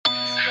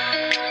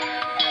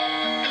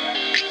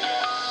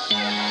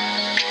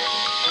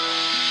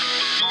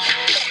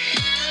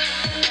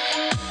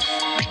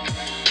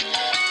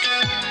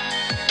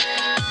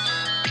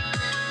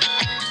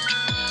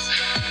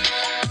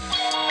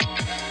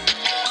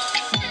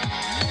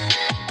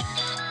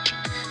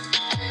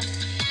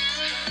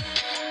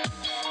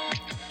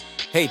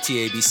Hey,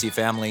 TABC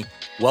family.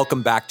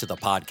 Welcome back to the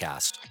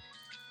podcast.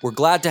 We're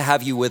glad to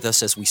have you with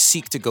us as we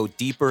seek to go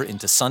deeper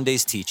into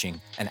Sunday's teaching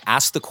and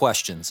ask the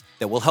questions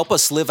that will help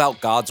us live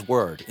out God's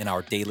word in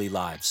our daily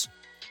lives.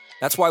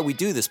 That's why we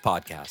do this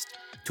podcast,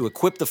 to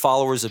equip the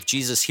followers of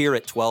Jesus here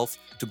at 12th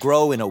to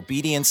grow in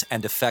obedience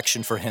and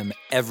affection for him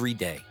every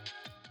day.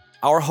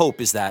 Our hope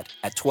is that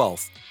at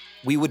 12th,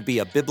 we would be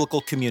a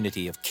biblical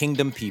community of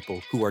kingdom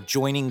people who are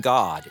joining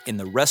God in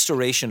the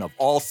restoration of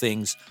all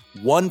things,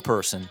 one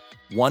person,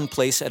 one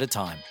place at a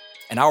time.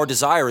 And our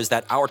desire is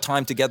that our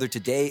time together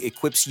today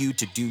equips you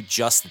to do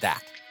just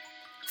that.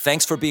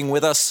 Thanks for being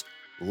with us.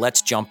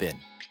 Let's jump in.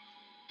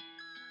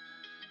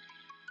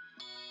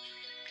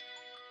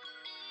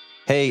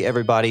 Hey,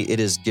 everybody.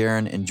 It is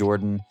Garen and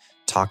Jordan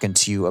talking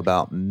to you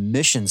about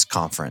Missions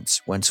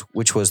Conference,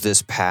 which was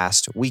this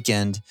past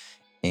weekend.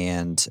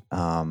 And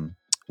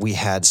we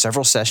had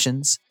several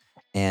sessions,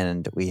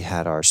 and we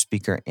had our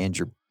speaker,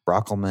 Andrew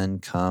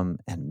Brockelman, come,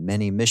 and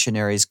many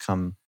missionaries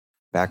come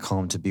back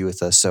home to be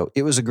with us. So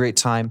it was a great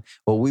time.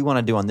 What we want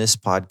to do on this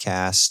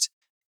podcast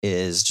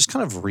is just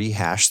kind of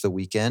rehash the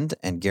weekend.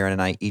 And Garen and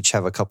I each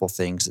have a couple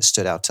things that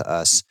stood out to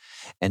us.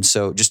 And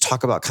so just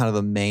talk about kind of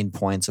the main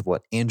points of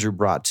what Andrew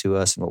brought to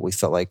us and what we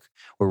felt like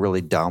were really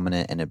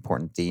dominant and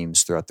important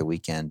themes throughout the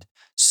weekend.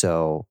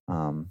 So,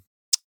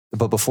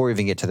 but before we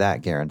even get to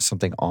that, Garen,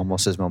 something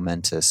almost as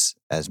momentous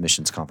as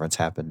Missions Conference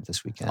happened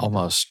this weekend.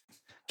 Almost.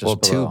 Well,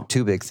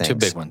 two big things. Two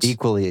big ones.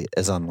 Equally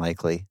as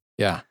unlikely.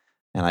 Yeah.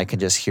 And I can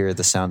just hear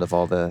the sound of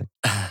all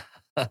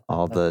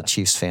the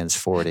Chiefs fans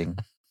forwarding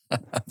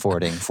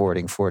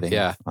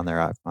Yeah. on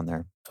their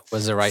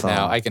Was it right phone.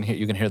 now?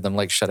 You can hear them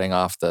like shutting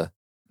off the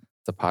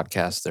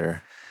podcast.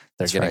 They're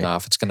That's getting right.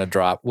 off. It's going to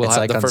drop. We'll It's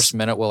have like the on first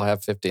minute. We'll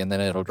have 50, and then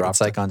it'll drop.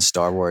 It's like on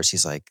Star Wars.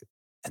 He's like,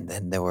 and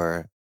then there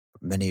were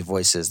many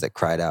voices that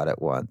cried out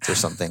at once or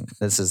something.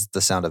 This is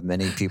the sound of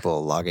many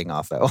people logging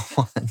off at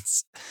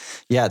once.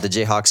 Yeah, the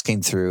Jayhawks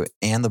came through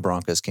and the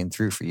Broncos came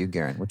through for you,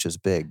 Garen, which was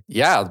big.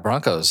 Yeah, the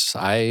Broncos.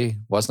 I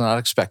was not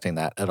expecting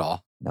that at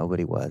all.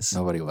 Nobody was.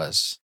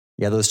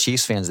 Yeah, those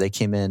Chiefs fans, they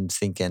came in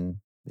thinking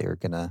they were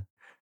going to,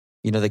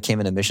 they came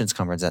into Missions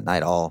Conference that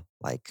night all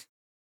like,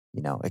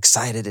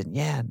 excited and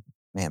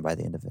man, by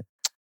the end of it.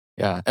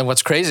 Yeah. And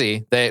what's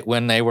crazy,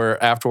 when they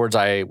were afterwards,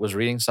 I was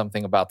reading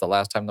something about the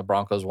last time the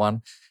Broncos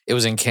won. It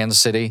was in Kansas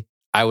City.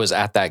 I was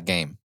at that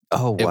game.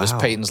 Oh, wow. It was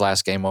Peyton's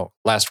last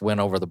win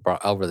over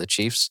the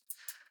Chiefs.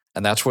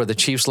 And that's where the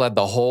Chiefs led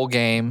the whole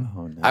game.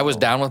 Oh, no. I was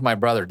down with my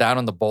brother, down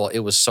in the bowl. It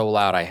was so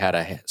loud. I had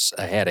a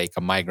headache,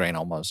 a migraine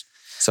almost.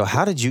 So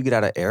how did you get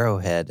out of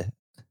Arrowhead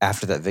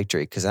after that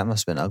victory? Because that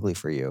must have been ugly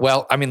for you.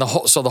 Well, I mean, the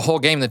whole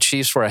game, the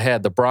Chiefs were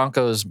ahead. The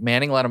Broncos,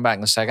 Manning led them back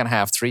in the second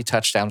half, 3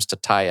 touchdowns to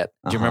tie it.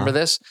 Do you remember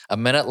this? A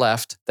minute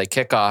left. They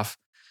kick off.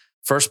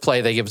 First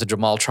play, they give it to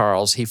Jamal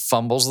Charles. He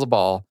fumbles the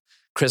ball.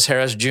 Chris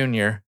Harris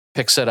Jr.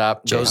 picks it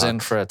up, goes in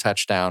for a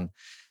touchdown.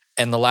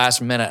 And the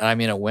last minute,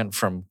 it went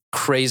from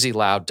crazy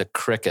loud to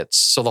crickets.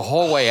 So the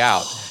whole way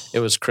out,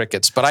 it was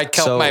crickets. But I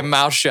kept my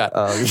mouth shut.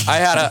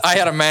 I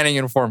had a Manning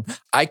uniform.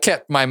 I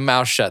kept my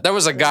mouth shut. There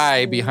was a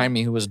guy behind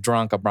me who was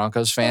drunk, a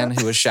Broncos fan,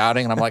 who was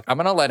shouting, and I'm like, I'm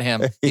going to let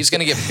him. He's going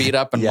to get beat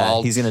up and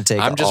mauled. He's going to take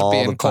I'm just all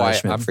being the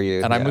quiet. punishment for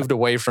you. And I moved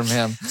away from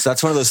him. So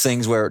that's one of those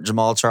things where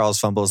Jamal Charles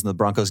fumbles and the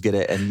Broncos get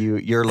it, and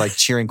you're like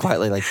cheering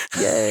quietly, like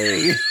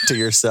yay to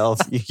yourself.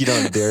 You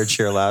don't dare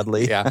cheer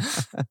loudly. Yeah.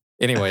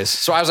 Anyways,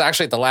 so I was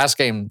actually at the last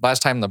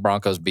time the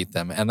Broncos beat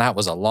them, and that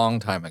was a long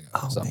time ago.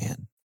 Oh,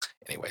 man.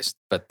 Anyways,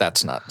 but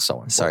that's not so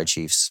important. Sorry,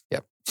 Chiefs.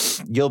 Yep.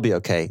 You'll be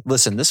okay.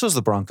 Listen, this was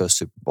the Broncos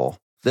Super Bowl.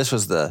 This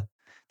is the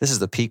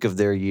peak of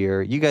their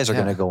year. You guys are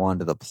going to go on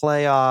to the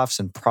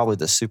playoffs and probably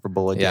the Super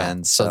Bowl again.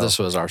 Yeah. So this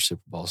was our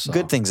Super Bowl. So.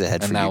 Good things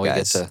ahead for you guys. And now we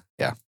get to,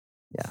 Yeah.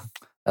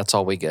 That's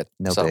all we get.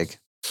 No big.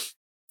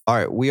 All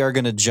right. We are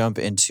going to jump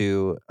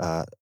into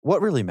what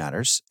really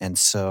matters. And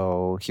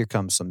so here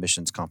comes some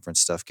Missions Conference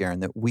stuff, Garen,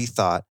 that we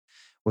thought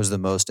was the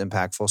most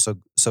impactful.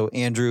 So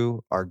Andrew,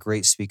 our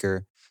great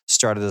speaker,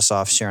 started us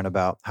off sharing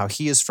about how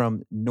he is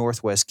from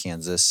Northwest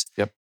Kansas.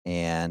 Yep.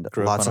 And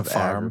grew lots up on of a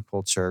farm.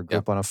 agriculture, grew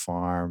up on a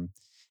farm,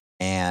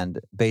 and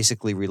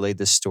basically relayed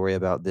this story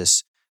about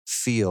this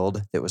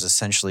field that was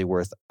essentially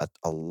worth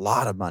a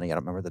lot of money. I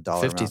don't remember the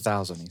dollar amount.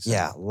 50,000.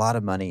 Yeah, a lot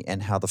of money,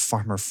 and how the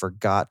farmer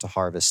forgot to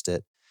harvest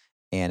it,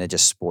 and it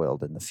just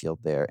spoiled in the field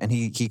there. And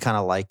he kind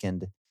of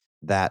likened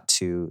that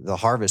to the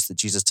harvest that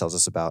Jesus tells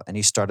us about. And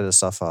he started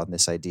us off on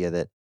this idea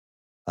that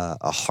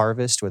a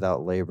harvest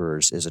without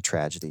laborers is a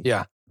tragedy.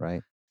 Yeah.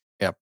 Right?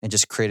 Yep. And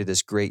just created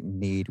this great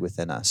need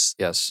within us.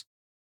 Yes.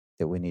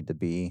 That we need to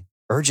be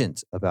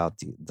urgent about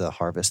the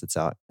harvest that's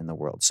out in the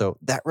world. So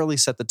that really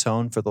set the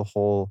tone for the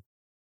whole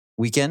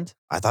weekend.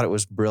 I thought it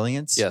was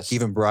brilliant. Yes. He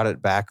even brought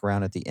it back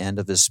around at the end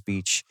of his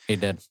speech. He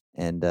did.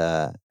 And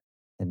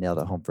nailed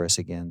it home for us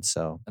again.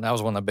 So, and that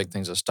was one of the big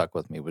things that stuck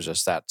with me, was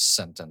just that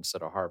sentence,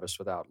 that a harvest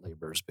without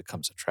laborers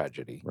becomes a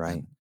tragedy.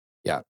 Right.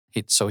 And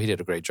he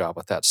did a great job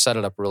with that. Set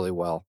it up really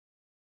well.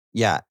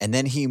 Yeah. And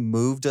then he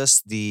moved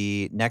us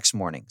the next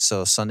morning.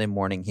 So Sunday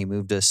morning, he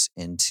moved us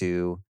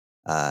into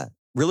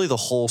really the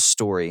whole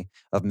story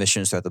of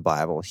missions throughout the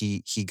Bible.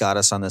 He got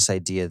us on this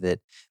idea that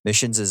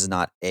missions is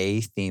not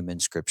a theme in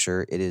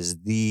Scripture; it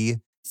is the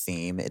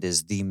theme. It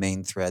is the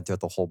main thread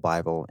throughout the whole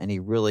Bible, and he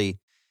really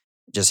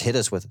just hit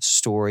us with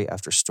story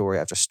after story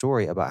after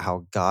story about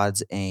how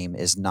God's aim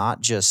is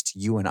not just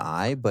you and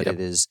I, but Yep.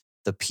 it is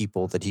the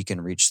people that he can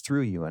reach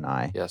through you and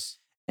I. Yes.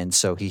 And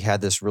so he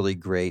had this really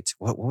great,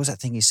 what was that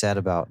thing he said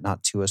about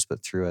not to us,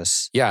 but through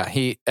us? Yeah,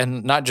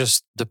 and not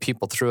just the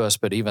people through us,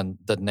 but even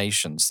the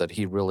nations that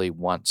he really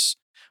wants.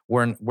 He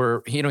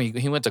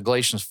went to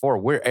Galatians 4.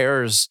 We're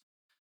heirs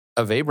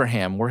of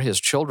Abraham. We're his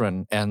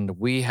children, and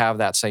we have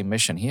that same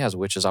mission he has,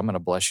 which is I'm going to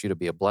bless you to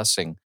be a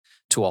blessing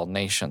to all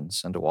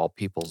nations and to all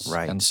peoples.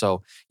 Right. And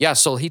so,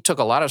 so he took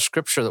a lot of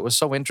scripture that was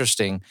so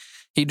interesting.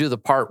 He'd do the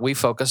part we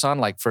focus on,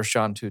 like 1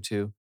 John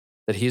 2:2,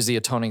 that he's the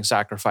atoning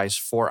sacrifice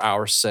for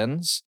our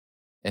sins.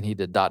 And he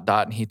did ...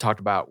 And he talked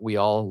about we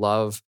all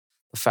love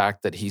the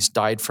fact that he's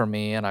died for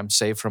me and I'm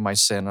saved from my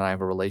sin and I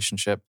have a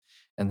relationship.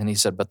 And then he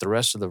said, but the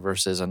rest of the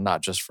verse is, and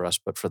not just for us,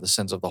 but for the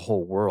sins of the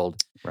whole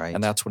world. Right.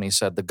 And that's when he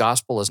said, the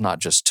gospel is not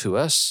just to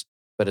us,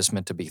 but it's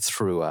meant to be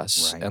through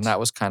us. Right. And that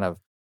was kind of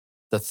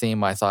the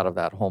theme I thought of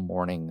that whole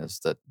morning,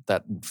 is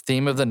that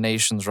theme of the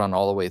nations run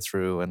all the way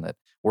through, and that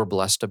we're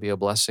blessed to be a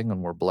blessing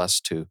and we're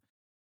blessed to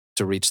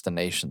reach the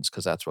nations,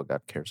 because that's what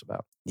God cares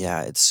about.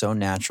 Yeah, it's so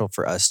natural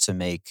for us to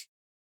make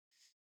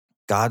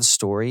God's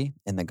story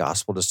and the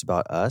gospel just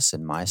about us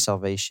and my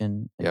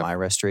salvation and my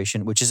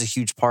restoration, which is a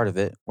huge part of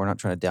it. We're not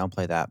trying to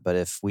downplay that. But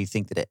if we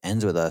think that it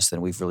ends with us,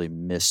 then we've really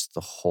missed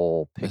the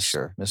whole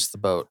picture. Missed the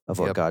boat of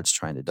what God's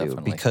trying to do.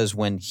 Definitely. Because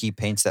when he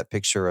paints that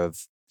picture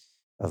of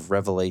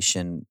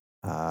Revelation,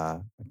 I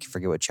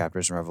forget what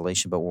chapters in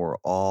Revelation, but we're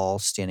all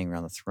standing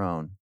around the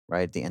throne,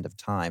 right? At the end of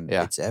time,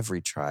 it's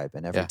every tribe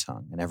and every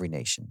tongue and every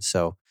nation.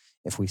 So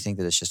if we think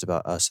that it's just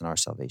about us and our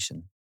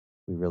salvation,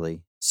 we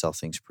really sell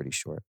things pretty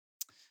short.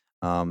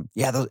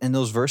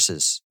 Those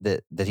verses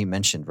that he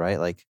mentioned, right?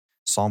 Like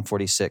Psalm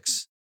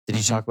 46. Did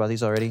you talk about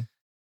these already?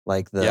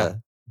 Like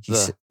the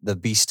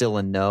be still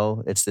and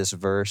know. It's this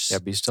verse. Yeah,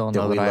 be still and that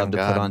know we that I love am to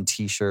God. put on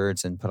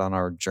T-shirts and put on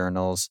our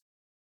journals.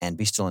 And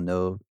be still and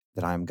know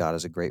that I am God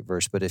is a great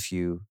verse. But if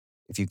you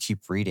keep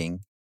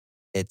reading,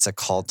 it's a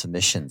call to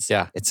missions.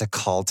 Yeah. It's a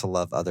call to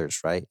love others,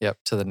 right? Yep,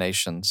 to the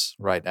nations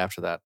right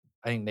after that.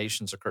 I think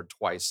nations occurred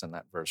twice in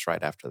that verse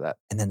right after that.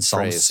 And then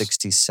Psalm phrase.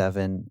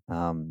 67,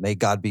 may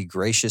God be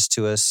gracious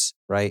to us,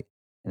 right?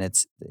 And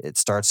it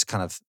starts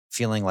kind of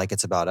feeling like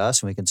it's about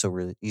us, and we can so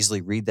really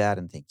easily read that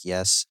and think,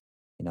 yes,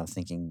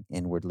 thinking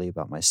inwardly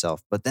about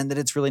myself. But then that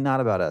it's really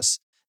not about us,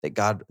 that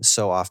God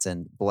so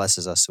often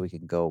blesses us so we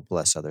can go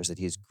bless others, that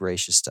he is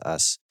gracious to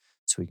us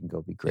so we can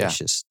go be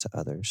gracious to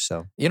others.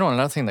 So,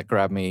 another thing that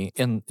grabbed me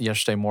in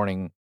yesterday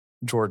morning,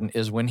 Jordan,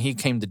 is when he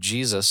came to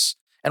Jesus.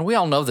 And we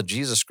all know the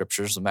Jesus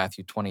scriptures, the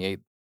Matthew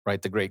 28,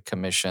 right? The Great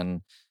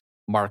Commission,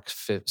 Mark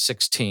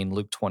 16,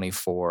 Luke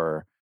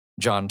 24,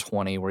 John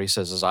 20, where he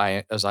says, as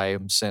I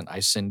am sent, I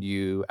send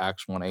you,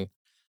 Acts 1:8.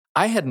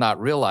 I had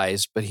not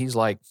realized, but he's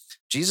like,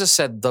 Jesus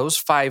said those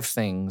 5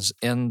 things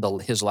in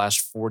his last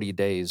 40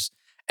 days.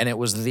 And it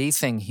was the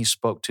thing he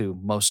spoke to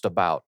most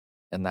about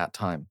in that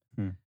time.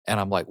 And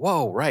I'm like,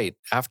 whoa, right.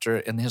 After,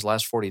 in his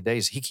last 40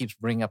 days, he keeps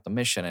bringing up the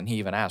mission. And he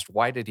even asked,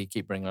 why did he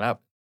keep bringing it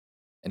up?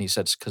 And he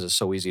said, it's because it's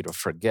so easy to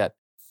forget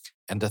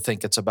and to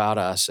think it's about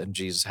us. And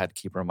Jesus had to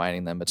keep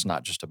reminding them, it's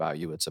not just about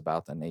you, it's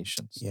about the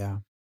nations. yeah.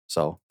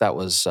 So that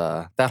was,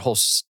 that whole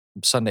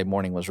Sunday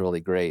morning was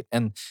really great.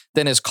 And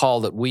then his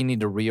call that we need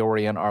to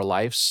reorient our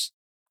lives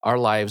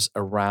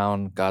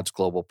around God's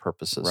global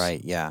purposes.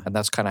 Right, yeah. And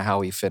that's kind of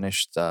how he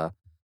finished the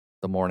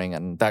morning.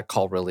 And that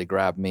call really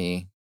grabbed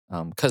me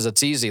because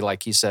it's easy,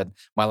 like he said,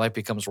 my life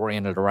becomes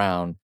oriented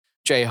around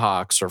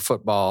Jayhawks or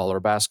football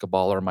or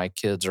basketball or my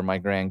kids or my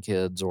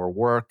grandkids or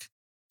work.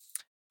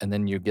 And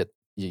then you get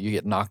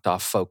knocked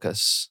off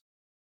focus.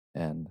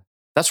 And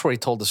that's where he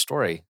told the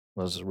story,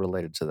 was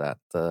related to that.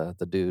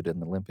 The dude in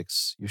the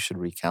Olympics. You should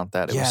recount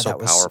that. It was so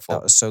powerful.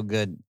 That was so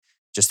good.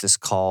 Just this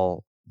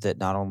call that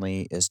not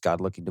only is God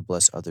looking to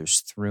bless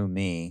others through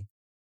me,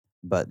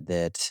 but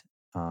that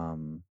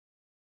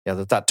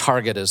that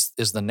target is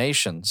the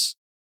nations.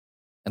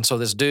 And so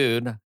this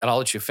dude, and I'll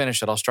let you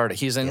finish it, I'll start it.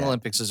 He's in the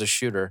Olympics as a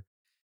shooter,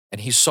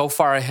 and he's so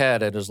far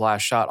ahead at his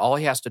last shot. All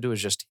he has to do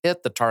is just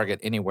hit the target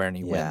anywhere and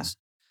he wins.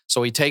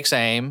 So he takes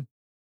aim,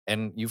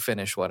 and you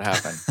finish what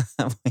happened.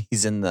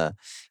 he's in the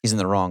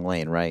wrong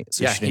lane, right?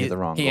 So shooting at the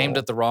wrong he goal. aimed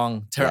at the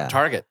wrong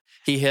target.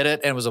 He hit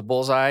it, and it was a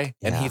bullseye,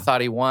 and he thought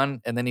he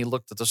won, and then he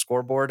looked at the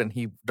scoreboard, and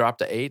he dropped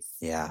to 8th.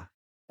 Yeah.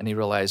 And he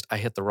realized, I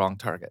hit the wrong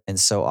target. And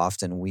so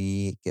often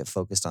we get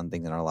focused on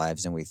things in our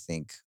lives, and we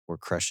think we're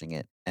crushing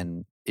it.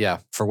 And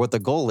for what the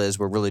goal is,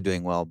 we're really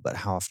doing well, but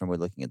how often are we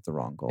looking at the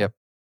wrong goal? Yep.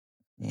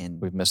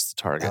 And we've missed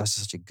the target. That was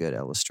such a good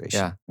illustration.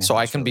 Yeah. Man, so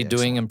I can really be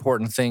doing excellent.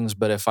 important things,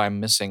 but if I'm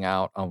missing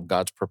out on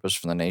God's purpose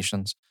for the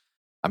nations,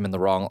 I'm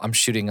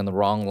shooting in the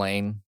wrong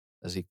lane,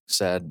 as he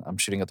said. I'm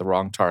shooting at the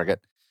wrong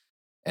target.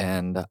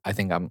 And I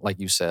think I'm, like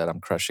you said, I'm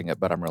crushing it,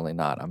 but I'm really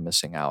not. I'm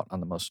missing out on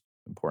the most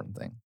important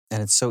thing.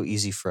 And it's so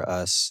easy for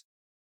us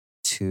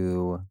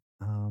to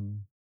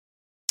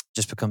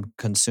just become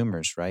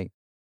consumers, right?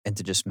 And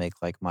to just make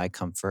like my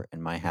comfort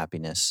and my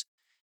happiness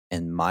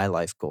and my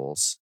life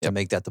goals, to Yep.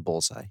 make that the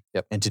bullseye.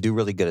 Yep. And to do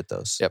really good at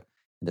those. Yep.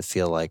 And to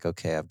feel like,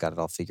 okay, I've got it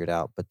all figured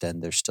out. But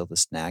then there's still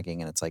this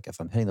nagging. And it's like, if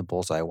I'm hitting the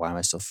bullseye, why am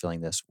I still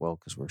feeling this? Well,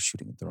 because we're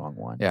shooting at the wrong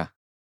one. Yeah.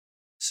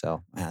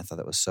 So, man, I thought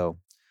that was so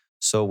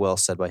well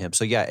said by him.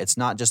 So yeah, it's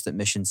not just that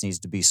missions needs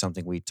to be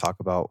something we talk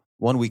about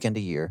one weekend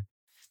a year.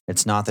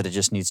 It's not that it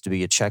just needs to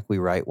be a check we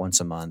write once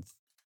a month.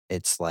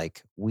 It's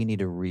like we need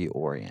to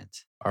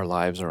reorient our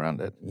lives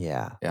around it.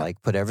 Yeah. Yeah.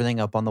 Like put everything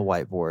up on the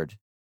whiteboard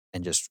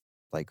and just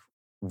like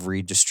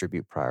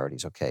redistribute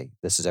priorities. Okay,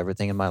 this is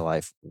everything in my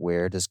life.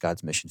 Where does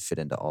God's mission fit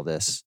into all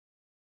this?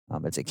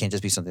 It can't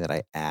just be something that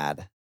I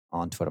add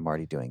onto what I'm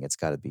already doing. It's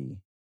got to be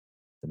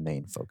the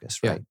main focus,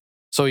 Yeah. right?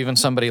 So even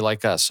somebody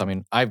like us, I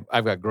mean, I've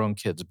got grown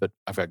kids, but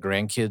I've got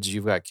grandkids.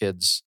 You've got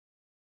kids.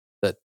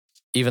 That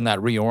even that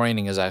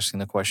reorienting is asking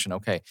the question: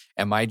 okay,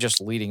 am I just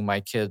leading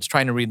my kids,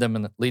 trying to lead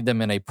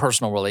them in a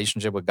personal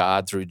relationship with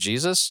God through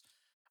Jesus,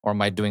 or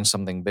am I doing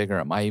something bigger?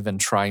 Am I even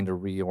trying to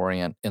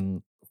reorient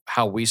in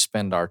how we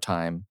spend our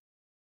time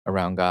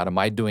around God? Am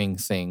I doing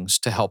things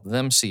to help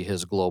them see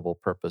His global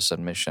purpose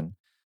and mission?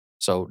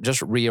 So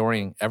just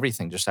reorienting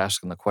everything, just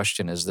asking the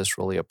question: is this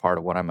really a part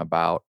of what I'm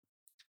about?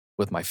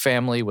 With my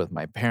family, with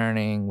my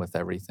parenting, with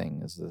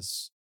everything, is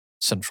this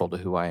central to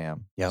who I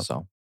am? Yep.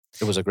 So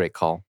it was a great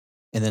call.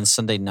 And then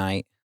Sunday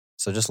night,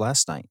 so just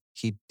last night,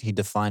 he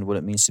defined what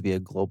it means to be a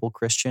global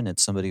Christian.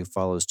 It's somebody who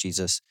follows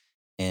Jesus,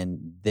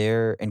 and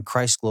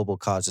Christ's global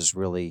cause is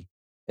really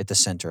at the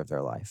center of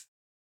their life.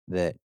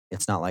 That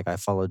it's not like I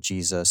follow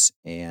Jesus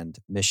and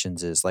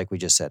missions is, like we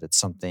just said, it's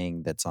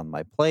something that's on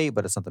my plate,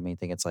 but it's not the main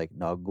thing. It's like,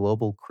 no, a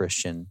global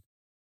Christian,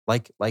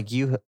 like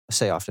you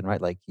say often,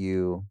 right? Like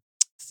you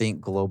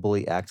think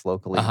globally, act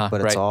locally, but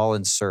it's Right. all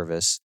in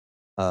service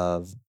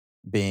of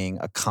being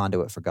a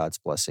conduit for God's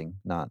blessing,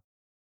 not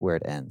where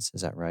it ends.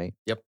 Is that right?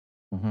 Yep.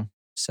 Mm-hmm.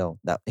 So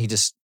that he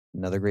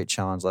another great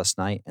challenge last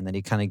night, and then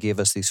he kind of gave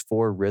us these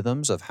 4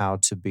 rhythms of how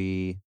to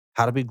be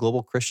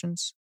global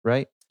Christians,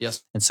 right?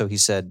 Yes. And so he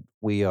said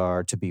we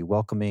are to be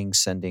welcoming,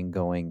 sending,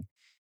 going,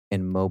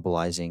 and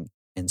mobilizing.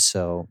 And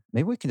so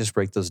maybe we can just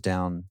break those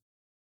down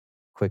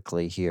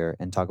quickly here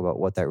and talk about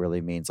what that really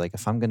means. Like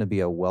if I'm going to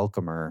be a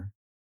welcomer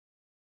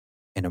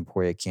in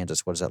Emporia,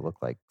 Kansas, what does that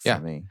look like for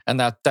me? And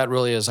that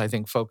really is, I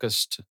think,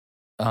 focused.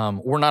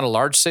 We're not a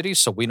large city,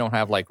 so we don't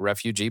have like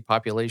refugee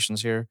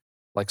populations here,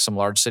 like some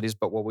large cities.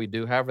 But what we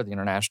do have are the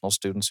international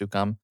students who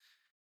come,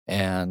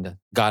 and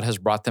God has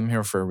brought them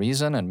here for a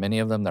reason. And many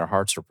of them, their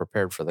hearts are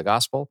prepared for the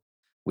gospel.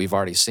 We've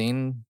already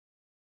seen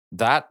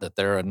that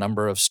there are a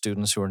number of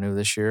students who are new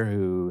this year,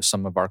 who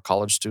some of our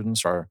college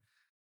students are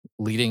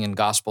leading in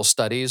gospel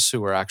studies,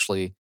 who are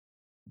actually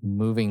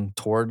moving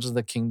towards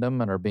the kingdom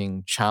and are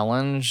being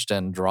challenged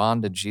and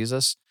drawn to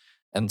Jesus.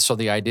 And so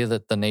the idea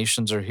that the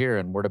nations are here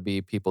and we're to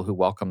be people who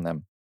welcome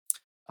them.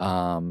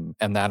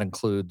 And that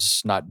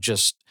includes not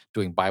just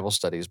doing Bible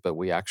studies, but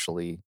we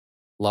actually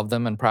love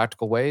them in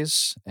practical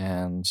ways.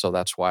 And so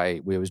that's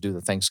why we always do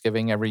the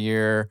Thanksgiving every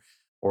year,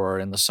 or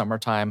in the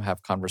summertime,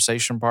 have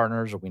conversation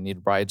partners, or we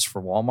need brides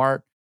for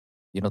Walmart,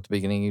 at the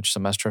beginning of each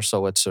semester.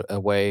 So it's a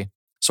way.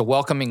 So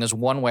welcoming is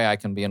one way I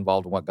can be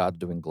involved in what God's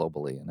doing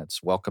globally. And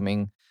it's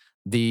welcoming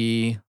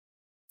the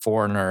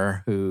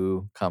foreigner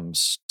who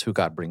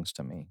God brings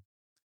to me.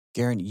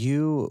 Garen,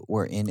 you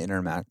were in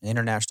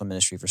international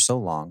ministry for so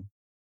long.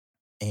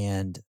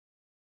 And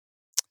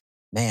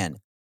man,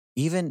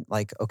 even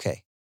like,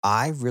 okay,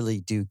 I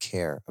really do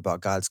care about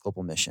God's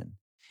global mission.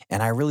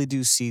 And I really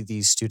do see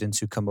these students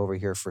who come over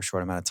here for a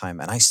short amount of time.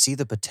 And I see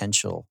the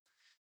potential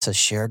to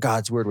share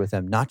God's word with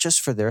them, not just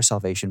for their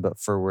salvation, but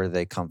for where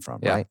they come from,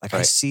 right? Like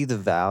I see the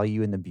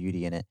value and the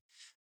beauty in it,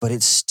 but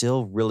it's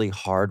still really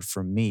hard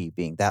for me,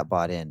 being that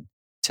bought in,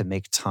 to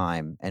make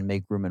time and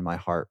make room in my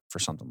heart for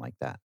something like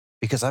that,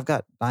 because I've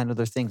got 9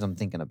 other things I'm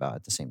thinking about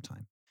at the same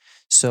time.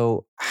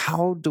 So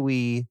how do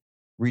we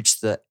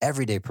reach the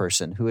everyday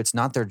person who it's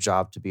not their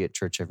job to be at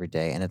church every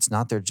day and it's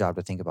not their job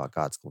to think about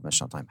God's global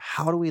mission all the time?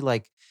 How do we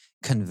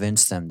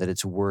convince them that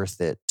it's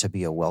worth it to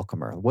be a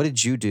welcomer? What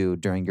did you do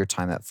during your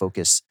time at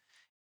Focus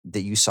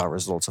that you saw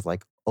results of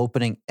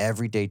opening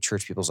everyday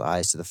church people's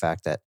eyes to the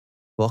fact that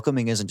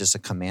welcoming isn't just a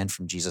command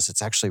from Jesus,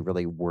 it's actually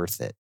really worth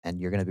it and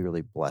you're going to be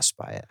really blessed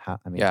by it? How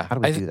do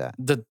we do that?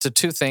 The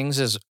 2 things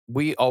is,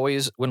 we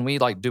always, when we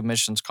do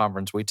missions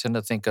conference, we tend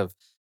to think of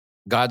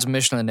God's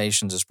mission of the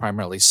nations is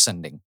primarily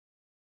sending.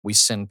 We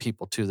send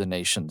people to the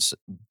nations.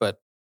 But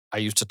I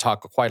used to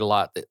talk quite a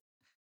lot that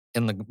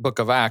in the book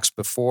of Acts,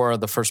 before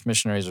the first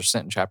missionaries are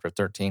sent in chapter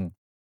 13,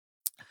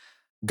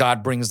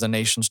 God brings the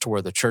nations to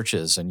where the church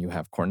is. And you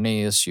have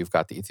Cornelius, you've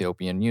got the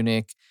Ethiopian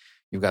eunuch,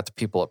 you've got the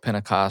people at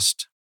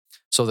Pentecost.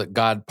 So that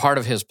God, part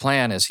of his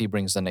plan is he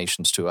brings the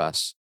nations to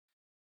us.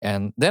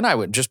 And then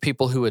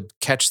people who would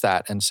catch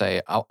that and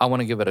say, I want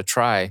to give it a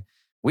try.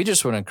 We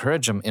just would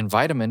encourage them,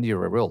 invite them into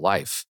your real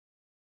life.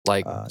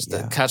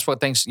 That's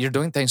what you're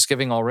doing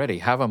Thanksgiving already.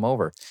 Have them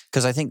over.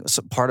 Because I think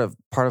part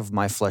of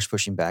my flesh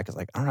pushing back is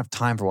I don't have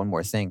time for one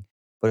more thing.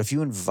 But if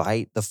you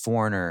invite the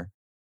foreigner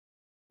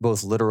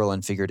both literal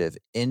and figurative,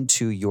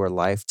 into your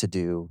life to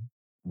do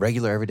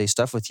regular everyday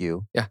stuff with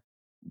you, Yeah.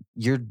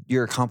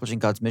 you're accomplishing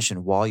God's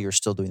mission while you're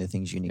still doing the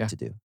things you need Yeah. to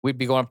do. We'd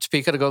be going up to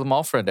Topeka to go to the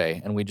mall for a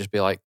day, and we'd just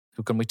be like,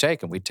 who can we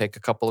take? And we'd take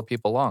a couple of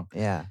people along.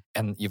 Yeah.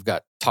 And you've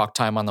got talk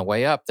time on the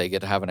way up. They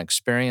get to have an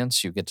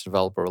experience. You get to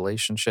develop a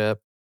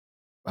relationship.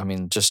 I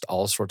mean, just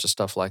all sorts of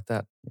stuff like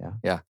that. Yeah.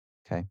 Yeah.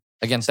 Okay.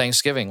 Again,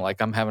 Thanksgiving,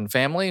 like I'm having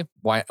family.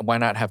 Why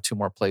not have 2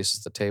 more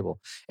places at the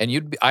table?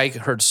 And I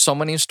heard so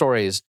many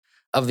stories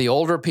of the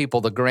older people,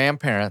 the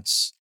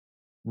grandparents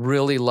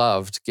really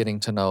loved getting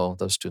to know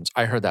those students.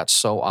 I heard that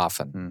so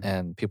often.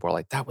 And people are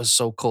like, that was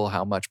so cool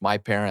how much my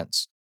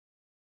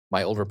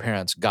older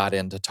parents got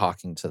into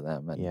talking to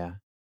them. And yeah.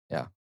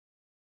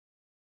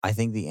 I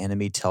think the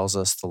enemy tells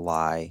us the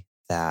lie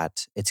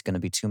that it's going to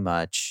be too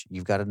much.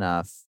 You've got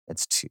enough.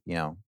 It's too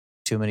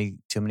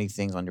many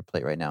things on your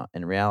plate right now.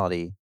 In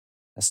reality,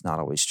 that's not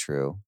always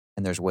true.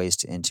 And there's ways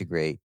to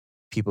integrate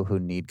people who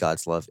need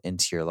God's love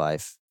into your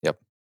life. Yep.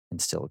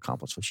 And still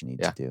accomplish what you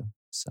need to do.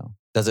 So,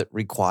 does it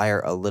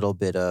require a little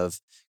bit of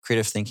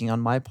creative thinking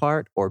on my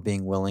part, or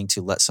being willing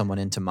to let someone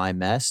into my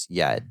mess?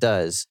 Yeah, it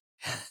does.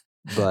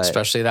 But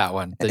especially that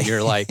one that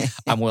you're like,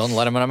 I'm willing to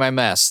let them into my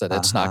mess, that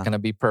it's not going to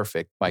be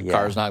perfect. My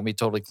car's not going to be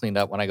totally cleaned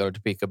up when I go to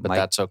Topeka, but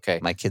that's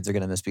okay. My kids are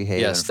going to misbehave.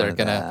 Yes, they're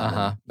going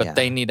to, but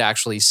they need to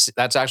actually see,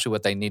 that's actually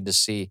what they need to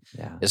see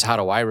is how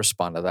do I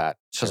respond to that?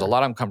 Because a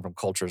lot of them come from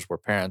cultures where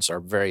parents are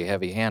very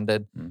heavy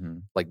handed,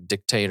 like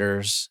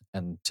dictators,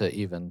 and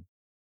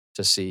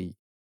to see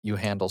you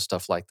handle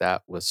stuff like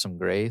that with some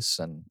grace.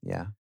 And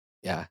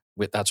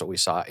that's what we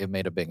saw. It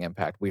made a big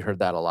impact. We heard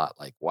that a lot.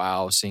 Like,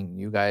 wow, seeing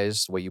you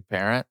guys, the way you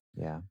parent,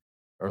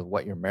 or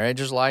what your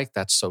marriage is like,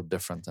 that's so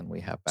different than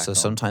we have back home.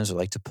 Sometimes we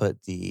like to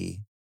put the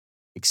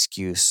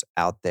excuse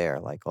out there,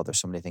 like, oh, there's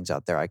so many things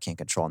out there I can't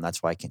control, and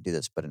that's why I can't do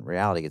this. But in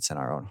reality, it's in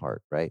our own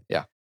heart, right?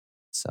 Yeah.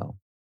 So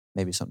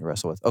maybe something to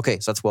wrestle with. Okay,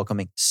 so that's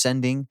welcoming.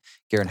 Sending.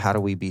 Garen, how do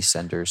we be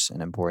senders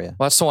in Emporia?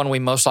 Well, that's the one we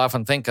most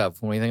often think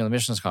of when we think of the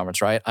missions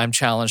conference, right? I'm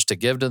challenged to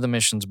give to the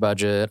missions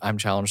budget. I'm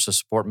challenged to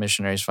support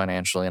missionaries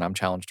financially, and I'm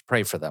challenged to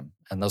pray for them.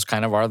 And those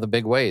kind of are the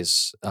big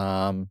ways.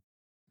 The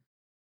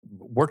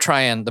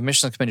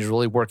missions committee is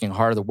really working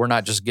hard that we're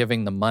not just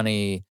giving the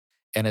money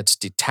and it's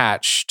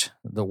detached,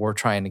 that we're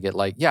trying to get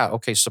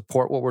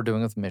support what we're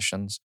doing with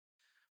missions.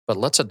 But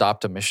let's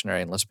adopt a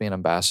missionary and let's be an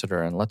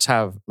ambassador, and let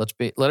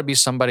it be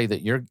somebody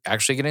that you're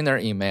actually getting their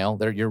email,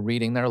 you're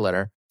reading their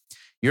letter,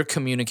 you're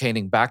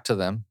communicating back to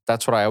them.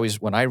 That's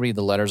what when I read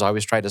the letters, I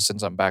always try to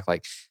send something back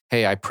like,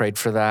 hey, I prayed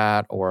for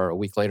that, or a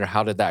week later,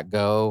 how did that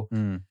go?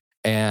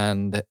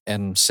 And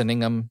sending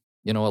them,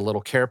 a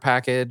little care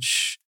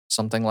package,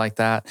 something like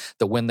that,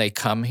 that when they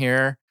come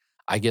here,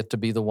 I get to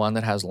be the one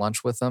that has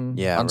lunch with them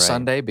on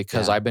Sunday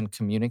because I've been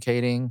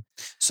communicating.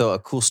 So a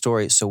cool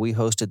story. So we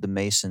hosted the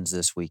Masons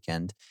this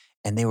weekend,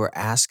 and they were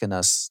asking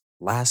us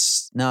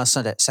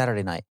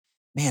Saturday night,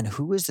 man,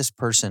 who is this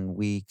person?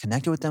 We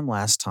connected with them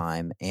last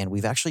time, and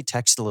we've actually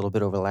texted a little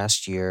bit over the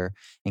last year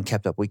and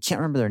kept up. We can't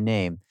remember their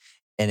name,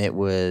 and it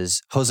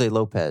was Jose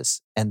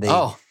Lopez. And they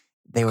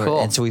were, cool.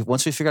 And so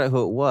once we figured out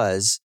who it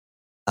was,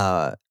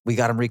 we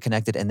got them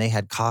reconnected, and they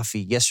had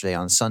coffee yesterday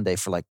on Sunday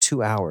for like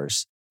 2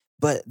 hours.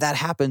 But that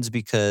happens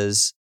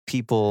because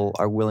people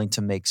are willing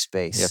to make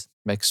space. Yep,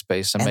 make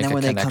space and make a connection.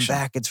 And then when they come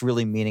back, it's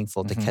really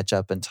meaningful to catch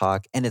up and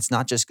talk. And it's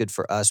not just good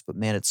for us, but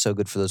man, it's so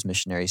good for those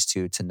missionaries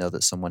too, to know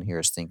that someone here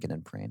is thinking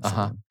and praying for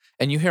them.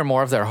 And you hear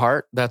more of their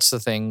heart. That's the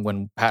thing.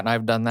 When Pat and I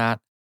have done that,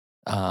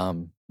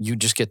 you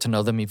just get to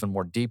know them even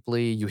more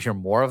deeply. You hear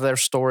more of their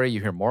story. You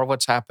hear more of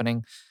what's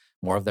happening,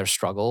 more of their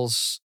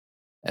struggles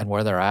and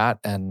where they're at,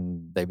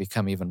 and they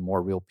become even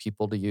more real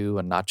people to you,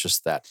 and not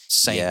just that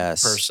same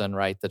person,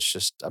 right? That's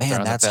just up there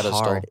on the pedestal.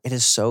 Hard. It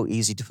is so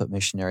easy to put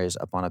missionaries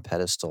up on a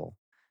pedestal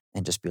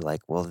and just be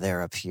like, well,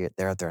 they're up here,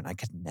 they're out there, and I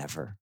could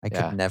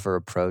never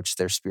approach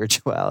their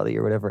spirituality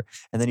or whatever.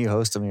 And then you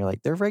host them, and you're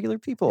like, they're regular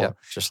people,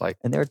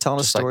 and they're telling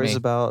us stories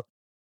about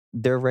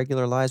their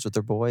regular lives with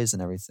their boys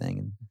and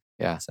everything.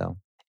 And so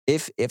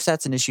if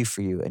that's an issue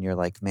for you, and you're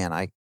like, man,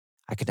 I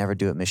could never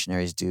do what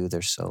missionaries do.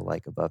 They're so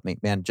like above me.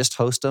 Man, just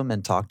host them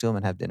and talk to them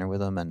and have dinner with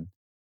them, and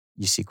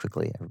you see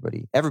quickly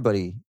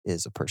everybody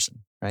is a person,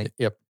 right?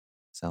 Yep.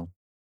 So,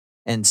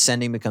 and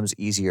sending becomes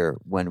easier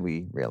when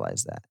we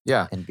realize that.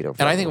 Yeah. And get over.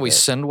 And I think we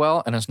send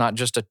well, and it's not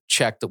just a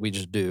check that we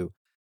just do.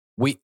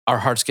 Our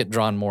hearts get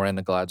drawn more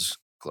into God's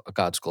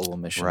global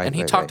mission. Right, and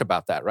he talked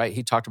about that, right?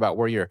 He talked about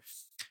where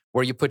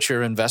you put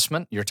your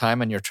investment, your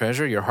time and your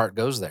treasure, your heart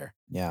goes there.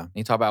 Yeah. And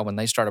he talked about when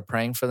they started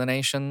praying for the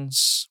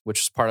nations, which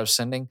is part of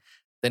sending,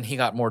 then he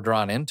got more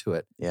drawn into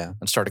it. Yeah.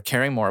 And started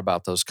caring more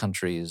about those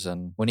countries.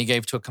 And when he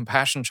gave to a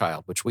compassion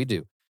child, which we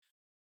do,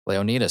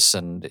 Leonidas,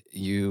 and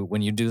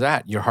when you do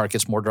that, your heart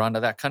gets more drawn to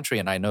that country.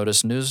 And I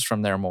notice news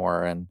from there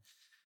more, and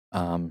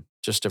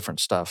just different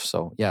stuff.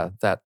 So yeah,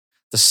 that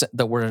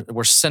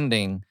we're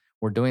sending,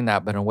 we're doing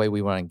that, but in a way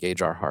we want to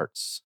engage our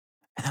hearts.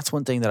 And that's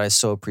one thing that I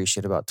so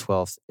appreciate about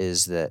 12th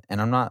is that,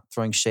 and I'm not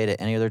throwing shade at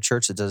any other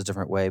church that does a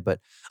different way, but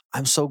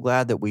I'm so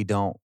glad that we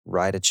don't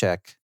write a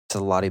check to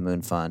the Lottie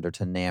Moon Fund or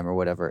to NAM or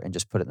whatever and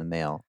just put it in the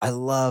mail. I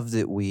love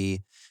that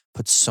we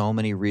put so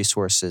many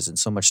resources and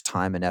so much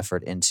time and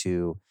effort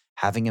into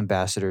having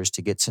ambassadors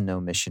to get to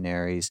know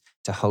missionaries,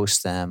 to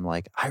host them.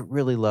 Like, I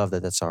really love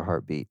that that's our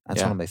heartbeat.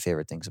 That's one Yeah. of my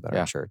favorite things about Yeah.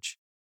 our church.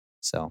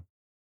 So,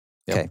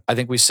 Yep. okay, I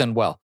think we send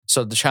well.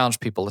 So to challenge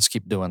people, let's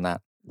keep doing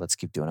that. let's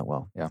keep doing it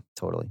well. Yeah.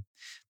 Totally.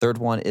 Third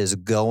one is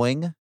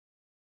going.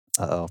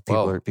 Uh-oh,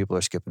 Whoa. people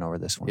are skipping over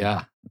this one.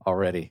 Yeah,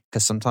 already.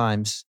 Because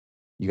sometimes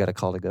you got a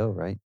call to go,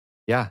 right?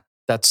 Yeah,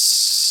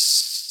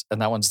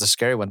 and that one's the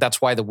scary one. That's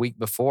why the week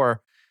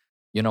before,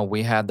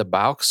 we had the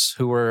Bauks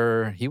he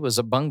was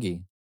a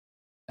Bungie,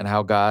 and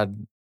how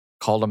God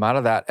called him out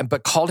of that,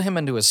 but called him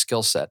into his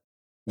skill set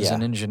as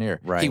an engineer.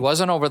 right. He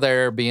wasn't over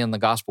there being the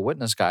gospel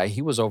witness guy.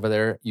 He was over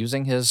there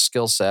using his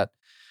skill set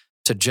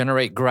to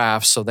generate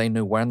graphs so they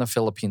knew where in the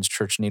Philippines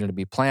church needed to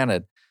be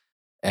planted.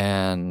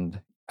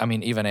 And I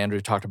mean, even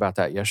Andrew talked about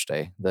that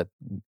yesterday, that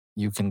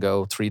you can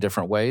go 3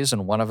 different ways.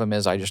 And one of them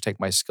is I just take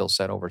my skill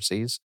set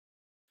overseas.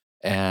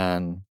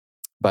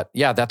 But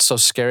yeah, that's so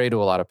scary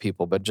to a lot of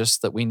people, but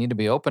just that we need to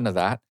be open to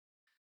that.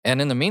 And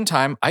in the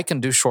meantime, I can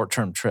do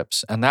short-term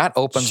trips, and that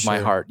opens my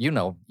Sure. heart. You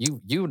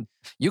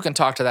can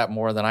talk to that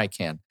more than I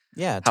can.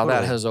 Yeah, How totally.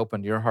 that has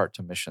opened your heart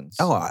to missions.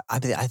 Oh, I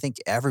think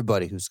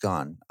everybody who's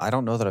gone. I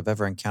don't know that I've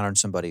ever encountered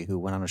somebody who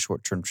went on a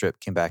short-term trip,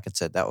 came back and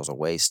said that was a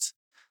waste.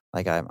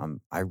 Like I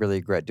really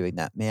regret doing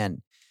that.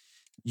 Man,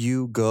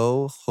 you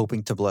go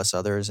hoping to bless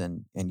others,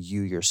 and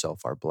you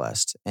yourself are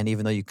blessed. And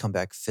even though you come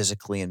back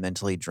physically and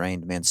mentally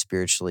drained, man,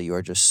 spiritually, you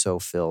are just so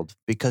filled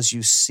because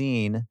you've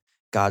seen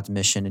God's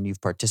mission and you've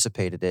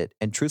participated it.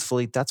 And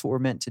truthfully, that's what we're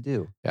meant to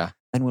do. Yeah.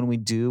 And when we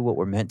do what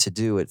we're meant to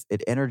do, it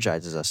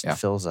energizes us and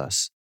fills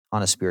us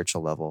on a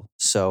spiritual level.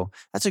 So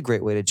that's a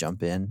great way to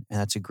jump in, and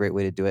that's a great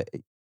way to do it.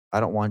 I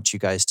don't want you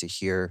guys to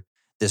hear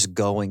this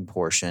going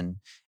portion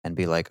and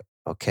be like,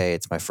 okay,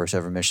 it's my first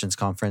ever missions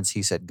conference.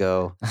 He said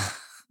go.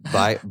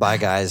 Bye,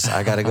 guys.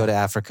 I got to go to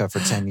Africa for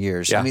 10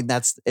 years. Yeah. I mean,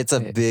 it's a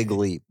big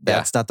leap.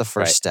 That's not the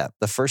first step.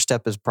 The first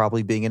step is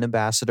probably being an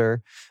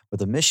ambassador with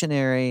a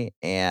missionary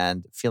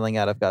and feeling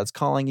out if God's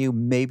calling you,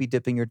 maybe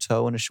dipping your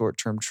toe in a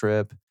short-term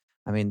trip.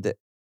 I mean,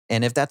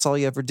 and if that's all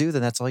you ever do,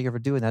 then that's all you ever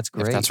do, and that's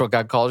great. If that's what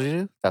God calls you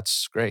to,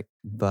 that's great.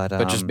 But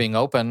just being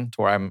open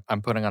to where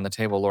I'm putting on the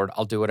table, Lord,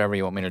 I'll do whatever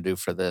you want me to do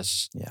for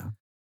this. Yeah.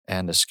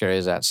 And as scary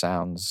as that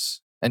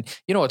sounds. And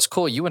it's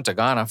cool. You went to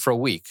Ghana for a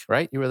week,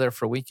 right? You were there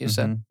for a week, you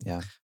said?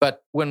 Yeah.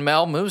 But when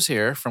Mel moves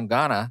here from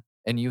Ghana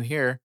and you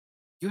had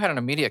an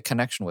immediate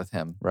connection with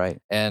him. Right.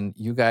 And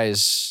you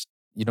guys,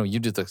 you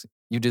do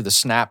the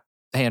snap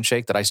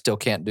handshake that I still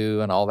can't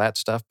do and all that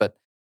stuff. But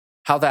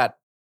how that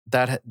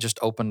just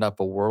opened up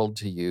a world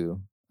to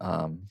you.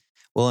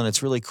 Well, and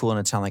it's really cool in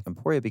a town like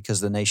Emporia because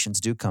the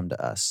nations do come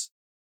to us.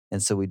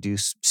 And so we do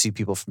see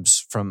people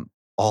from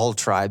all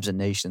tribes and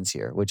nations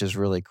here, which is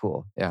really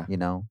cool. Yeah.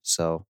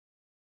 So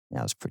yeah,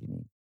 it was pretty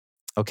neat.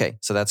 Okay,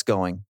 so that's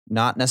going.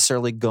 Not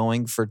necessarily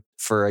going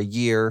for a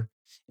year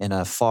in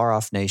a far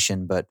off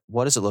nation, but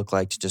what does it look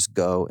like to just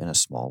go in a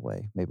small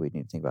way? Maybe we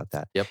need to think about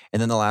that. Yep. And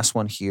then the last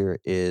one here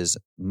is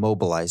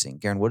mobilizing.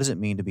 Garen, what does it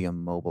mean to be a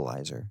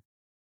mobilizer?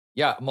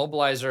 Yeah,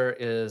 mobilizer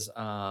is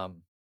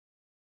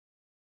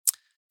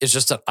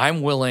just that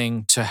I'm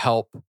willing to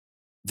help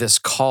this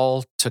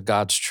call to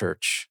God's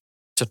church,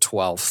 to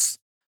 12th,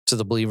 to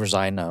the believers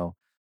I know,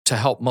 to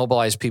help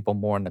mobilize people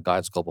more into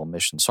God's global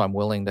mission. So I'm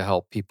willing to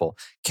help people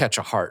catch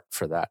a heart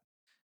for that.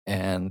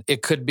 And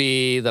it could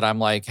be that I'm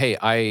like, hey,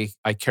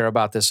 I care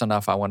about this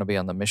enough. I want to be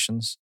on the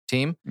missions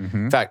team.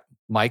 Mm-hmm. In fact,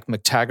 Mike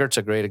McTaggart's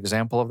a great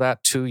example of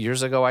that. 2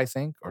 years ago, I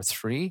think, or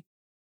 3,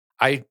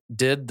 I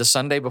did the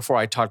Sunday before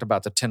I talked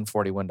about the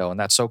 1040 window, and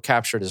that so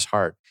captured his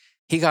heart.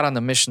 He got on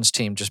the missions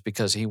team just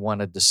because he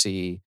wanted to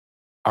see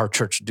our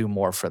church do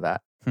more for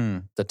that,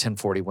 the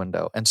 1040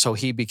 window. And so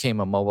he became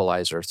a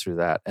mobilizer through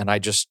that. And I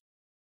just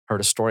heard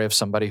a story of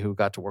somebody who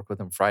got to work with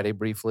him Friday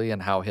briefly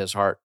and how his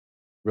heart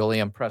really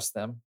impressed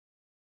them.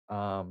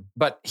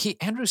 But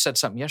Andrew said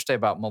something yesterday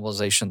about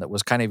mobilization that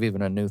was kind of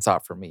even a new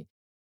thought for me.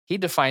 He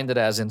defined it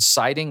as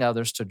inciting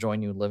others to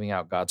join you in living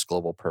out God's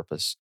global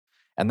purpose.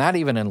 And that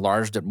even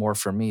enlarged it more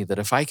for me, that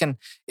if I can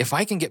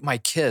get my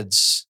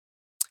kids,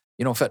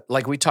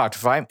 like we talked,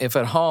 if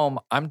at home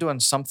I'm doing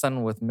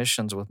something with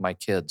missions with my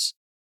kids,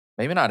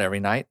 maybe not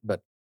every night,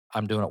 but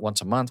I'm doing it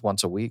once a month,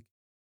 once a week,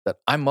 that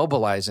I'm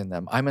mobilizing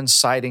them. I'm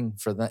inciting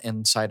for the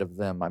inside of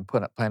them. I'm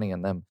planting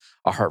in them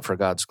a heart for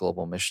God's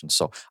global mission.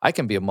 So I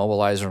can be a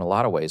mobilizer in a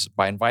lot of ways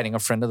by inviting a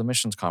friend to the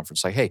missions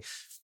conference. Like, hey,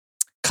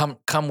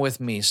 come with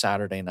me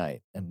Saturday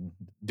night and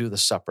do the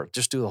supper.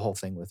 Just do the whole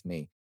thing with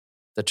me.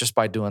 That just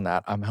by doing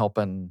that, I'm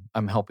helping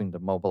to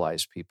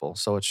mobilize people.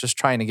 So it's just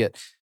trying to get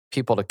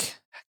people to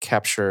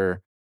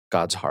capture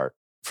God's heart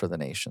for the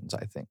nations,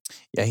 I think.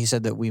 Yeah, he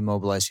said that we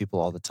mobilize people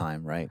all the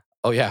time, right?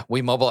 Oh yeah,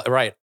 we mobilize,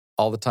 right,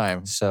 all the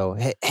time. So,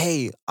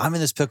 hey, I'm in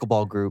this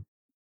pickleball group.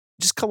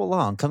 Just come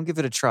along. Come give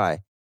it a try.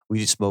 We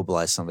just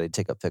mobilize somebody to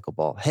take up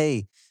pickleball.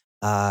 Hey,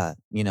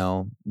 me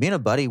and a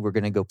buddy, we're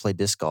going to go play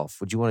disc golf.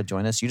 Would you want to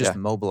join us? You just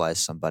mobilize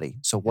somebody.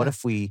 So what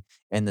if we,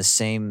 in the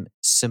same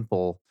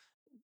simple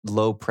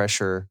low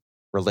pressure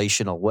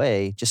relational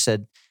way, just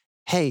said,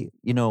 hey,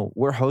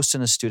 we're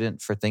hosting a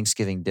student for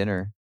Thanksgiving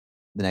dinner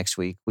the next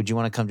week. Would you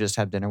want to come just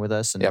have dinner with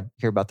us and Yep.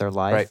 hear about their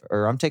life? Right.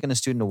 Or I'm taking a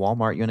student to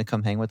Walmart. You want to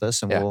come hang with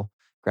us and Yeah. we'll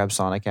grab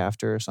Sonic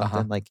after or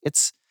something? Like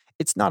it's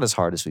not as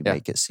hard as we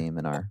make it seem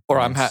in our Or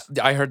minds.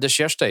 I heard this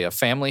yesterday. A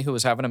family who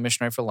was having a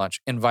missionary for lunch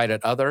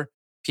invited other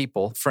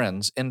people,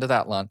 friends, into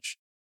that lunch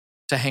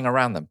to hang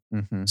around them.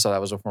 Mhm. So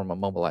that was a form of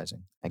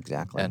mobilizing.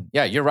 Exactly. And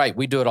yeah, you're right.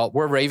 We do it all.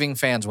 We're raving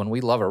fans when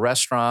we love a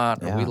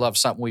restaurant or we love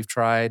something we've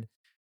tried.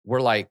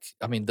 We're like,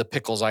 I mean, the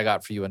pickles I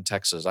got for you in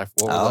Texas.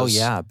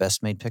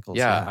 Best made pickles.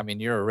 Yeah, I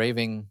mean, you're a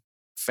raving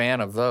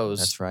fan of those.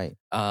 That's right.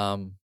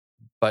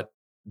 But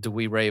do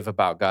we rave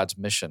about God's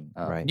mission?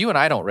 Right. You and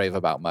I don't rave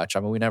about much. I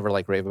mean, we never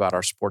rave about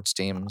our sports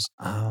teams.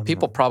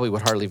 People probably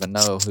would hardly even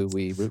know who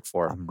we root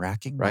for. I'm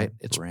racking right. my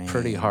It's brain.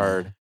 pretty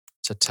hard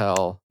to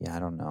tell. Yeah, I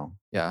don't know.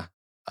 Yeah,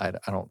 I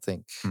don't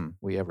think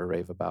we ever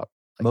rave about.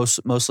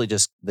 Mostly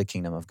just the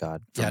kingdom of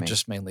God. For me.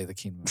 Just mainly the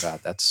kingdom of God.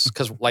 That's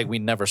because we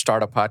never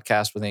start a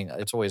podcast with anything.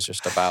 It's always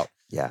just about.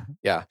 Yeah,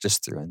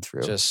 just through and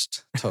through.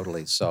 Just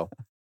totally. So,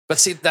 but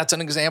see, that's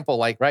an example.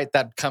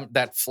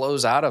 That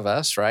flows out of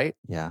us, right?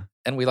 Yeah,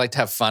 and we like to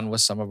have fun with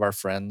some of our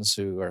friends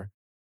who are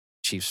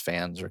Chiefs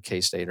fans or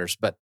K-Staters,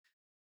 but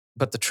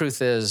the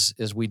truth is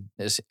we,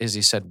 as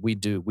he said,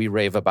 we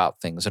rave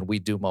about things and we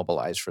do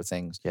mobilize for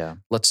things. Yeah.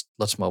 Let's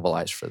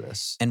mobilize for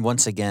this. And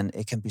once again,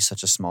 it can be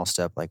such a small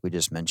step, like we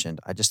just mentioned.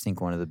 I just think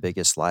one of the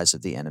biggest lies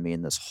of the enemy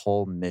in this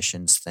whole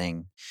missions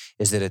thing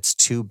is that it's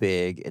too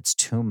big, it's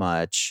too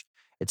much,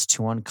 it's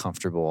too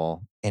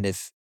uncomfortable. And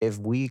if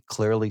we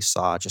clearly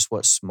saw just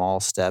what small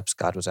steps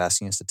God was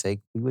asking us to take,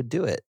 we would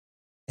do it.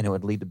 And it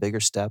would lead to bigger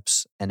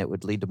steps and it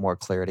would lead to more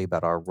clarity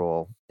about our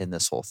role in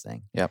this whole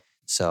thing. Yep.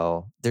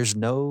 So there's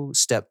no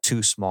step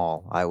too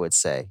small, I would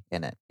say,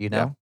 in it,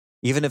 Yeah.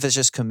 Even if it's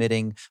just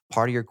committing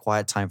part of your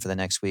quiet time for the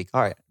next week.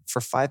 All right,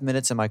 for 5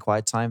 minutes in my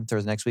quiet time for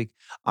the next week,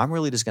 I'm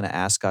really just going to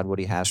ask God what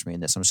he has for me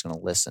in this. I'm just going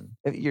to listen.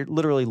 You're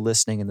literally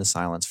listening in the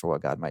silence for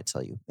what God might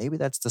tell you. Maybe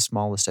that's the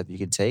smallest step you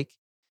can take,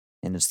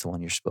 and it's the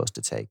one you're supposed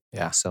to take.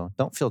 Yeah. So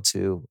don't feel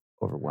too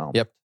overwhelmed.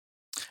 Yep.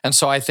 And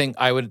so I think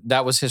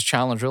that was his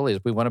challenge really, is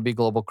we want to be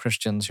global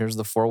Christians. Here's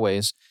the 4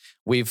 ways.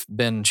 We've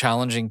been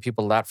challenging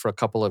people that for a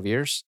couple of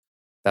years.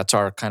 That's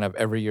our kind of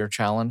every year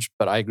challenge.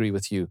 But I agree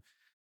with you.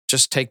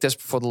 Just take this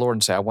before the Lord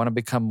and say, I want to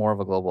become more of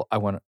a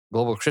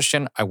global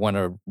Christian. I want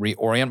to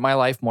reorient my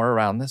life more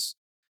around this.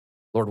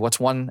 Lord, what's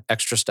one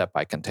extra step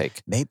I can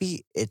take?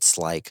 Maybe it's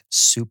like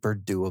super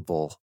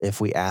doable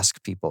if we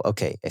ask people,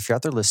 okay, if you're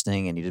out there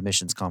listening and you did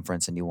missions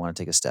conference and you want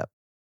to take a step,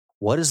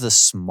 what is the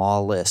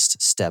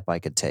smallest step I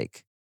could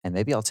take? And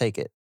maybe I'll take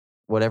it.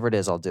 Whatever it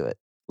is, I'll do it.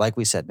 Like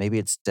we said, maybe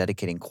it's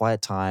dedicating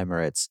quiet time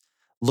or it's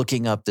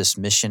looking up this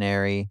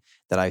missionary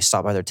that I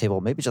stopped by their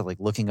table, maybe just like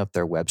looking up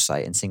their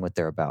website and seeing what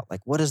they're about.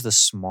 Like, what is the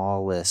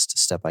smallest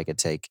step I could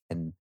take?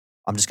 And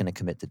I'm just going to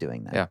commit to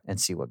doing that and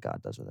see what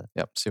God does with it.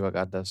 Yep, see what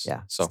God does.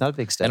 Yeah, so it's not a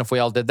big step. And if we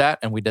all did that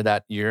and we did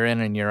that year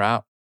in and year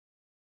out,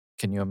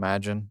 can you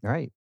imagine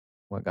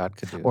what God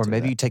could do? Or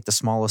maybe you take the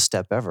smallest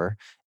step ever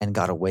and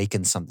God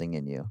awakens something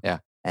in you. Yeah.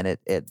 And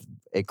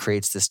it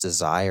creates this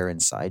desire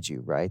inside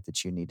you, right?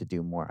 That you need to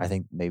do more. I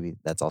think maybe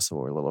that's also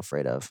what we're a little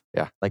afraid of.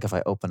 Yeah. Like if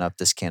I open up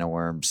this can of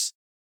worms,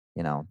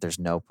 there's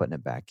no putting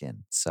it back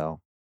in. So,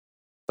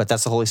 but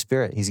that's the Holy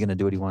Spirit. He's going to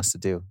do what he wants to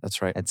do.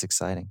 That's right. It's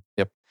exciting.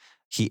 Yep.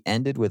 He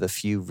ended with a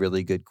few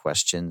really good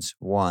questions.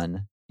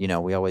 One,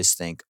 we always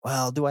think,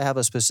 well, do I have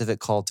a specific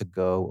call to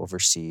go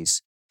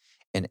overseas?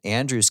 And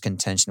Andrew's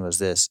contention was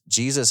this: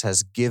 Jesus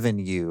has given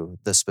you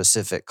the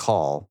specific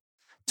call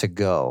to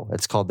go.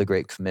 It's called the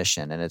Great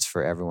Commission, and it's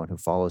for everyone who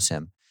follows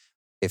him.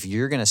 If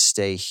you're going to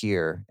stay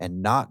here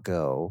and not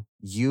go,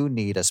 you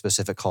need a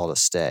specific call to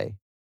stay,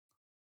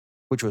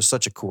 which was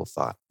such a cool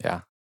thought.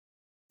 Yeah.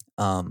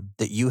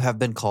 That you have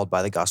been called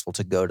by the gospel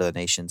to go to the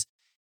nations.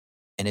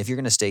 And if you're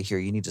going to stay here,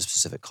 you need a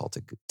specific call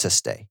to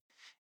stay.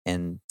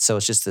 And so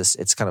it's just this,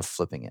 it's kind of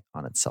flipping it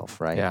on itself,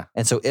 right? Yeah.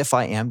 And so if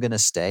I am going to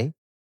stay,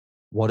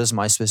 what is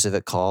my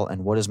specific call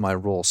and what is my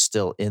role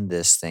still in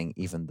this thing,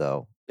 even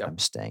though I'm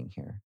staying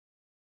here?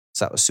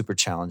 So that was super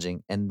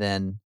challenging. And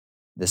then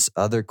this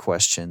other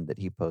question that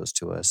he posed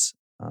to us,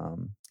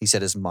 he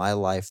said, is my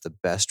life the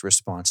best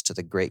response to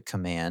the great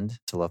command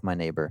to love my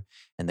neighbor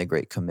and the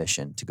great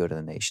commission to go to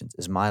the nations?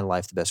 Is my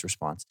life the best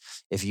response?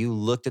 If you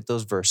looked at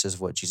those verses,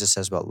 what Jesus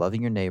says about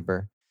loving your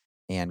neighbor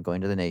and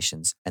going to the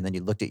nations, and then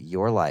you looked at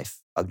your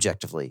life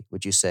objectively,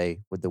 would you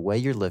say, with the way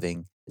you're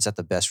living, is that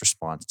the best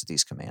response to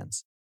these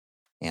commands?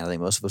 And I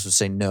think most of us would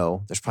say,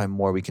 no, there's probably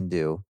more we can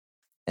do.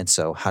 And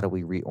so how do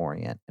we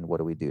reorient and what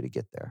do we do to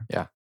get there?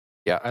 Yeah.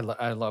 Yeah,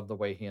 I love the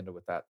way he ended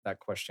with that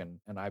question.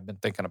 And I've been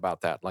thinking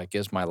about that. Like,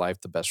 is my life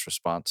the best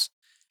response?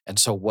 And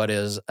so what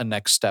is a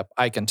next step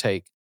I can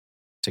take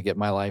to get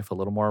my life a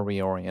little more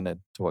reoriented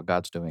to what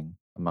God's doing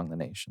among the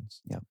nations?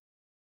 Yeah.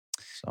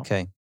 So.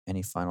 Okay.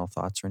 Any final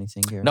thoughts or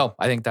anything here? No,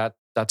 I think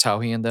that's how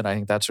he ended. I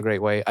think that's a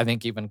great way. I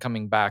think even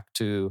coming back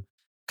to,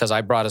 because I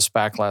brought us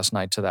back last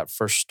night to that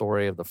first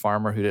story of the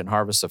farmer who didn't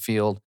harvest the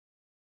field,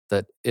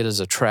 that it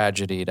is a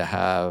tragedy to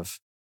have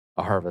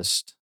a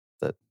harvest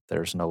that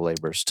there's no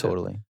labors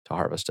to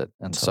harvest it.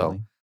 And so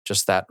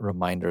just that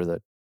reminder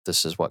that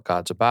this is what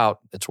God's about.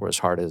 It's where his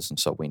heart is. And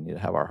so we need to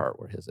have our heart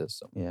where his is.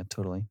 So. Yeah,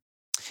 totally.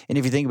 And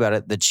if you think about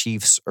it, the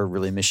Chiefs are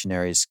really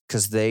missionaries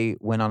because they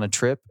went on a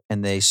trip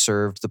and they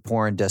served the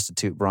poor and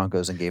destitute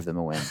Broncos and gave them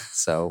a win.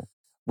 So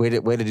way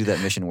to do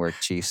that mission work,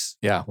 Chiefs.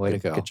 Yeah, way to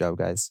go. Good job,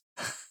 guys.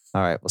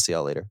 All right, we'll see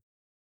y'all later.